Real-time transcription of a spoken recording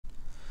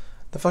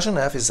The function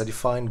f is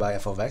defined by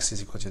f of x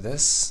is equal to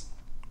this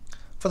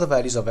for the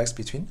values of x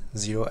between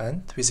 0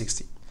 and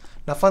 360.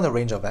 Now find the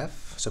range of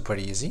f, so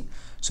pretty easy.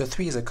 So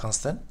 3 is a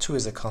constant, 2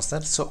 is a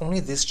constant, so only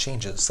this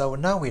changes. So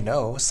now we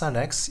know sin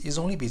x is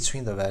only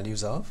between the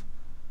values of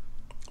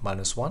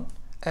 -1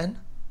 and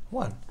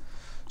 1.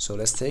 So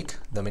let's take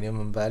the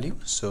minimum value.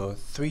 So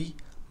 3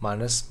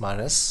 minus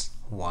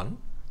 1,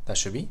 that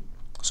should be.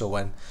 So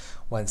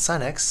when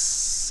sin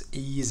x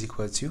is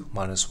equal to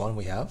 -1,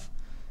 we have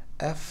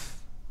f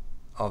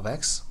of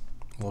x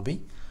will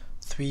be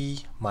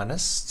 3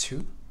 minus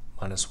 2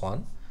 minus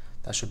 1.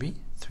 That should be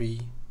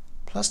 3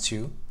 plus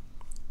 2,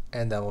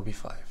 and that will be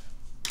 5.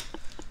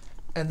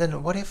 And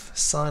then what if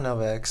sin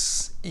of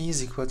x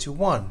is equal to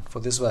 1 for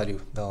this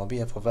value? That will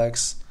be f of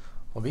x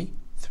will be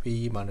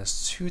 3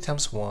 minus 2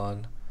 times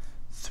 1,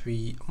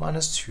 3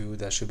 minus 2,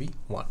 that should be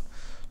 1.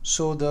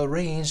 So the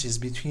range is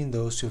between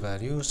those two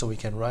values, so we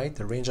can write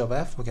the range of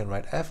f, we can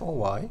write f or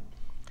y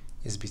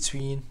is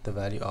between the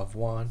value of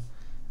 1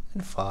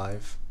 and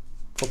 5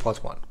 for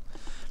part 1.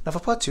 Now for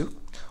part 2,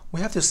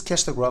 we have to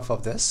sketch the graph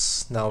of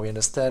this. Now we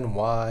understand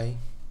y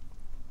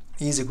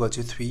is equal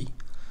to 3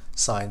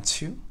 sine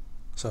 2,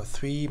 so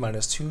 3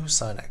 minus 2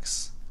 sine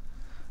x.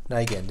 Now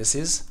again, this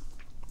is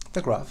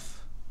the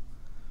graph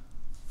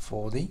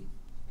for the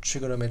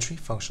trigonometry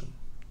function.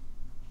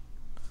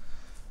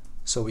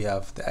 So we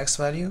have the x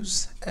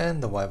values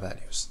and the y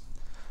values.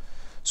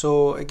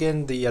 So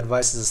again, the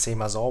advice is the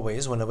same as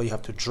always. Whenever you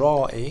have to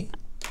draw a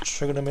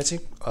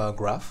trigonometric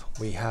graph,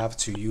 we have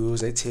to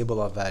use a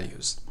table of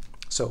values.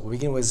 So we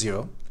begin with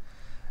 0.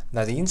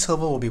 Now the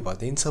interval will be what?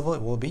 The interval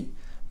will be,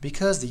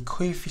 because the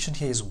coefficient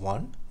here is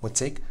 1, we'll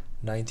take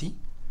 90,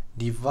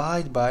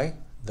 divide by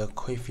the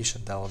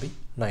coefficient, that will be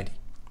 90.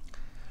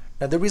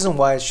 Now the reason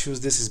why I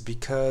choose this is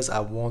because I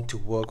want to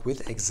work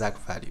with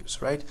exact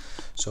values, right?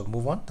 So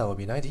move on, that will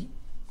be 90,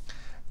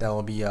 that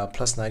will be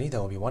plus 90,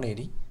 that will be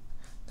 180,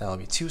 that will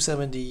be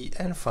 270,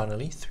 and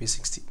finally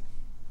 360.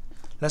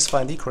 Let's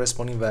find the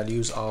corresponding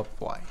values of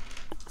y.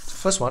 So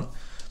first one,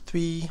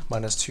 3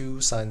 minus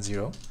 2 sine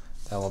 0,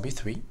 that will be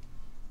 3.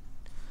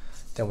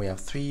 Then we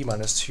have 3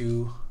 minus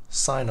 2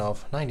 sine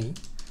of 90,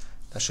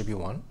 that should be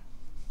 1.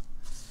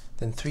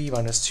 Then 3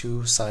 minus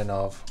 2 sine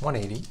of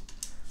 180,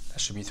 that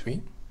should be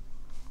 3.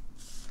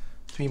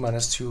 3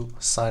 minus 2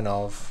 sine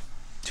of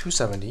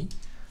 270,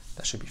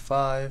 that should be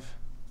 5.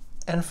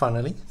 And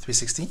finally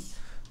 360,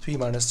 3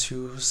 minus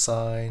 2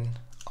 sine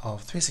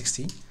of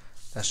 360,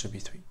 that should be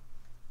 3.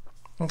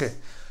 Okay,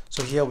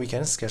 so here we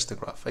can sketch the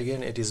graph.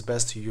 Again, it is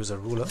best to use a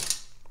ruler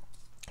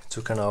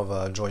to kind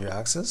of draw your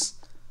axis,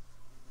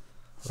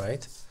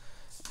 right?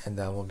 And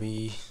that will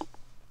be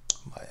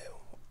my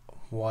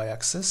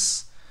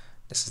y-axis.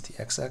 This is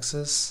the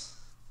x-axis.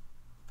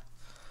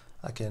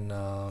 I can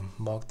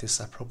mark this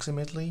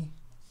approximately.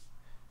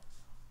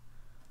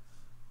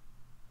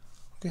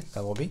 Okay,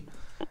 that will be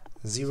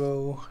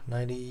 0,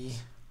 90,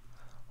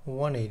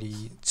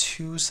 180,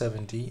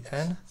 270,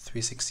 and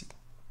 360.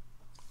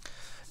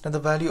 Now the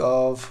value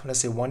of, let's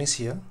say 1 is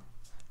here,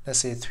 let's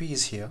say 3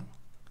 is here,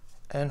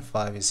 and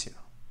 5 is here.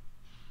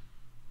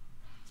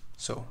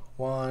 So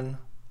 1,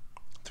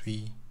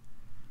 3,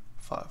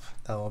 5.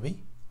 That will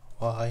be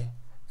y,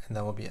 and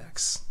that will be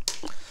x.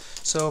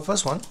 So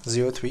first one,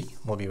 0, 3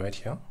 will be right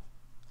here.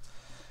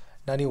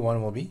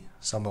 91 will be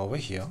somewhere over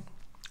here.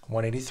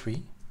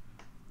 183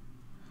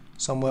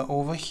 somewhere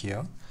over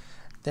here.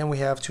 Then we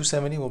have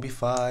 270 will be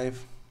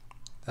 5.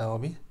 That will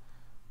be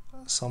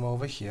somewhere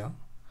over here.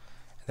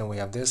 And then we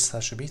have this,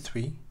 that should be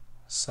 3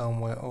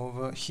 somewhere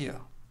over here.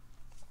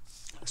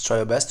 Let's try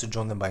our best to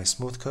join them by a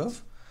smooth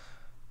curve.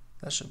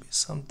 That should be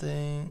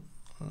something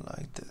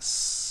like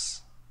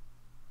this,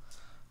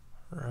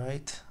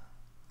 right?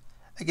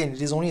 Again,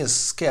 it is only a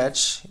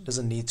sketch, it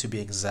doesn't need to be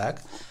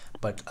exact,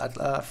 but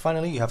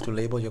finally you have to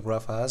label your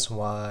graph as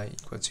y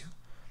equal to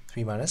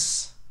 3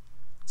 minus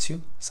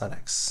 2 sine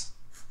x.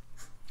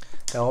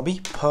 That will be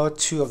part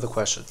 2 of the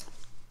question.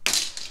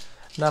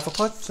 Now for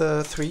part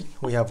 3,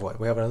 we have what?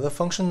 We have another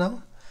function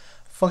now.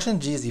 Function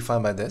g is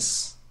defined by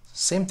this.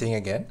 Same thing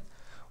again,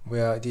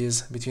 where it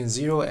is between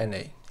 0 and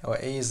a, or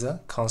a is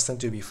the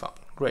constant to be found.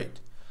 Great.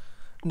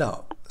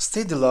 Now,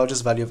 state the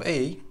largest value of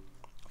a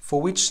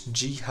for which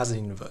g has an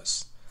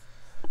inverse.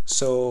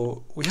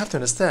 So we have to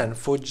understand,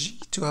 for g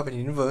to have an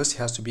inverse, it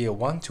has to be a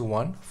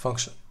one-to-one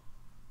function.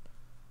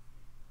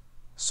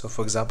 So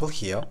for example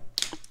here,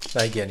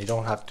 now again, you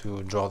don't have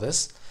to draw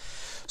this.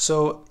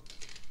 So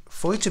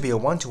for it to be a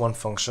one-to-one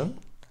function,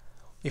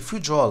 if we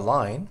draw a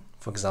line,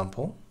 for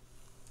example,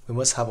 we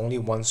must have only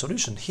one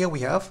solution. Here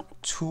we have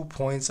 2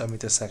 points of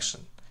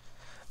intersection.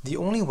 The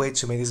only way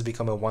to make this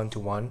become a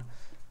one-to-one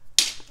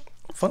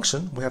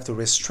function, we have to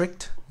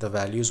restrict the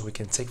values we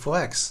can take for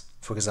x.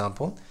 For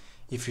example,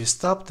 if you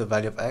stop the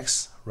value of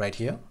x right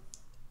here,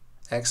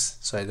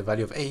 the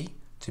value of a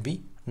to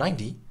be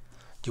 90,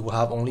 you will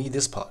have only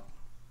this part.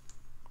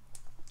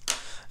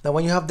 Now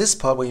when you have this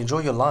part, when you draw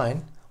your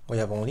line, we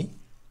have only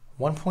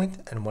 1 point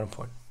and 1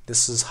 point.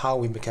 This is how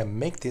we can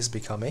make this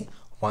become a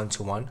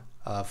one-to-one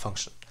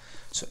function.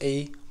 So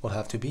a will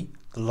have to be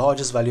the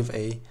largest value of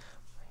a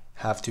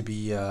have to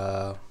be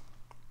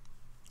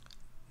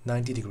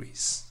 90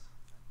 degrees.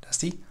 That's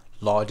the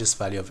largest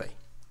value of a.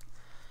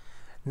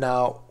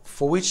 Now,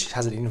 for which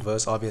has an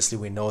inverse, obviously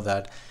we know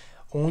that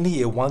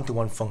only a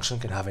one-to-one function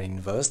can have an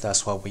inverse.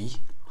 That's why we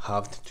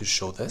have to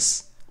show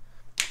this.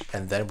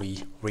 And then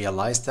we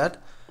realize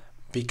that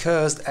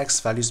because the x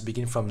values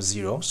begin from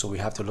 0, so we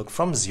have to look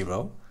from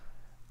 0,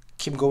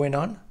 keep going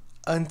on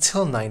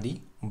until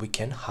 90, we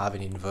can have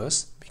an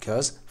inverse,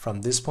 because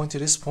from this point to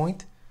this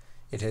point,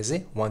 it is a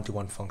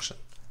one-to-one function.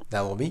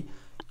 That will be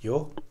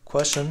your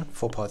question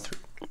for part 3.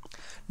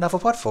 Now for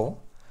part 4,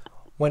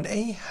 when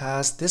a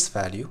has this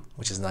value,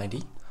 which is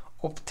 90,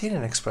 obtain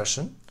an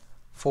expression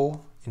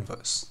for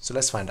inverse. So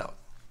let's find out.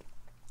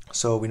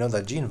 So we know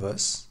that g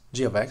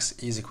of x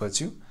is equal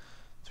to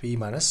 3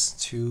 minus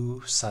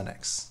 2 sin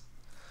x.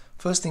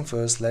 First thing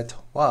first, let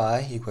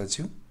y equal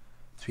to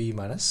 3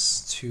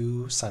 minus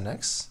 2 sin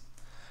x.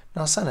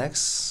 Now sin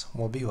x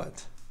will be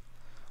what?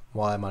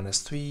 Y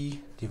minus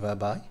 3 divided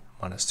by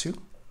minus 2,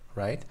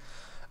 right?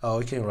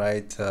 We can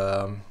write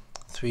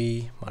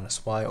 3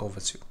 minus y over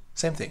 2.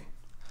 Same thing.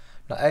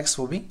 Now x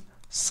will be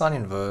sin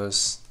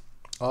inverse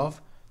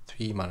of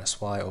 3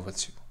 minus y over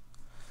 2.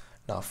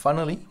 Now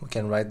finally, we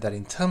can write that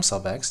in terms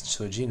of x,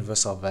 so g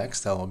inverse of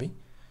x, that will be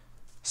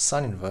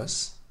sin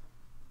inverse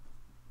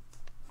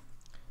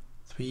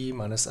 3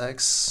 minus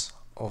x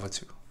over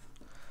 2.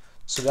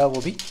 So that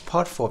will be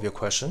part 4 of your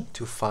question,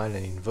 to find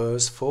an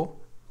inverse for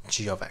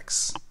g of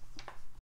x.